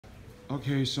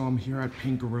Okay, so I'm here at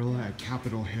Pink Gorilla at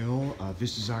Capitol Hill.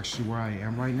 This is actually where I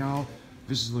am right now.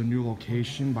 This is the new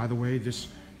location. By the way, this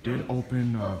did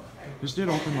open.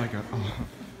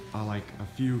 Like a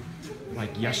few, like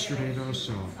yesterday though.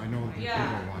 So I know people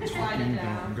are a lot talking. But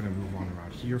I'm gonna move on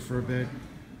around here for a bit.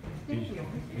 And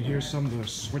here's some of the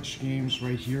Switch games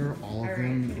right here. All of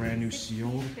them brand new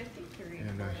sealed.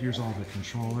 And here's all the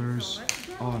controllers.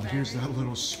 Oh, and here's that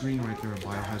little screen right there,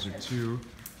 Biohazard 2.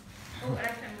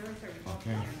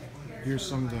 Okay, here's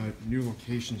some of the new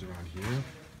locations around here.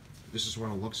 This is what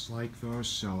it looks like though,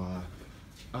 so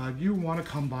if you want to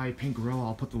come by Pink Gorilla,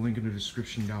 I'll put the link in the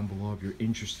description down below if you're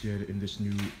interested in this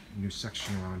new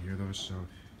section around here though. So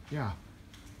yeah,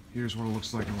 here's what it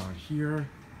looks like around here.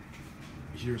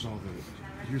 Here's all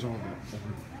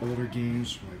the older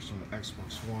games, like some of the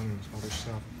Xbox One and other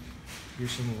stuff.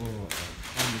 Here's some little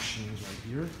time machines right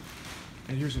here.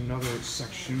 And here's another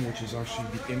section, which is actually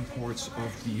the imports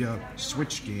of the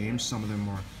Switch games. Some of them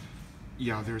are,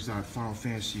 yeah, there's that Final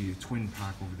Fantasy twin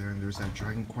pack over there, and there's that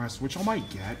Dragon Quest, which I might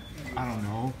get, I don't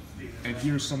know. And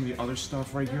here's some of the other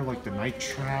stuff right here, like the Night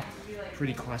Trap,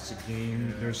 pretty classic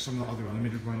game. There's some of the other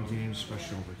limited run games,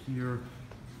 especially over here.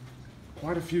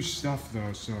 Quite a few stuff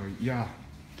though, so yeah.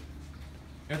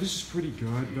 Yeah, this is pretty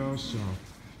good though, so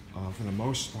for the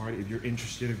most part, if you're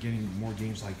interested in getting more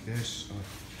games like this,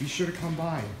 be sure to come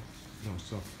by. No,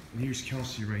 so here's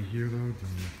Kelsey right here though.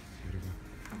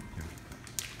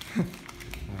 Yeah.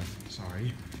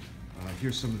 Sorry.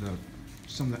 Here's some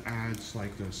of the ads,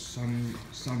 like the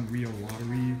Sunreal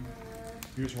Lottery.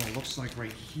 Here's what it looks like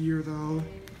right here though.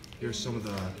 Here's some of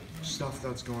the stuff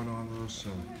that's going on though.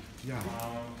 So yeah.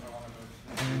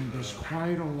 And there's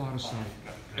quite a lot of stuff.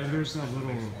 And there's that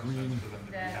little green,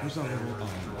 there's that little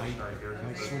light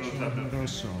switch right here though,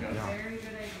 so yeah.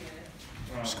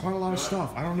 There's quite a lot of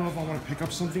stuff. I don't know if I want to pick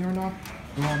up something or not,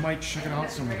 but I might check it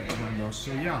out some other time though.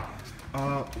 So yeah,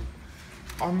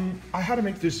 I had to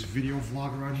make this video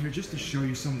vlog around here just to show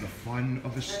you some of the fun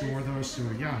of the store though. So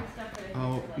yeah,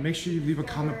 make sure you leave a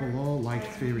comment below, like,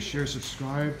 favorite, share,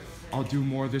 subscribe. I'll do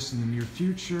more of this in the near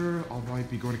future. I might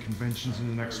be going to conventions in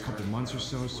the next couple months or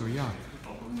so. So yeah,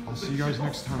 I'll see you guys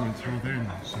next time. Until then,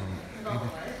 so have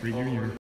a great new year.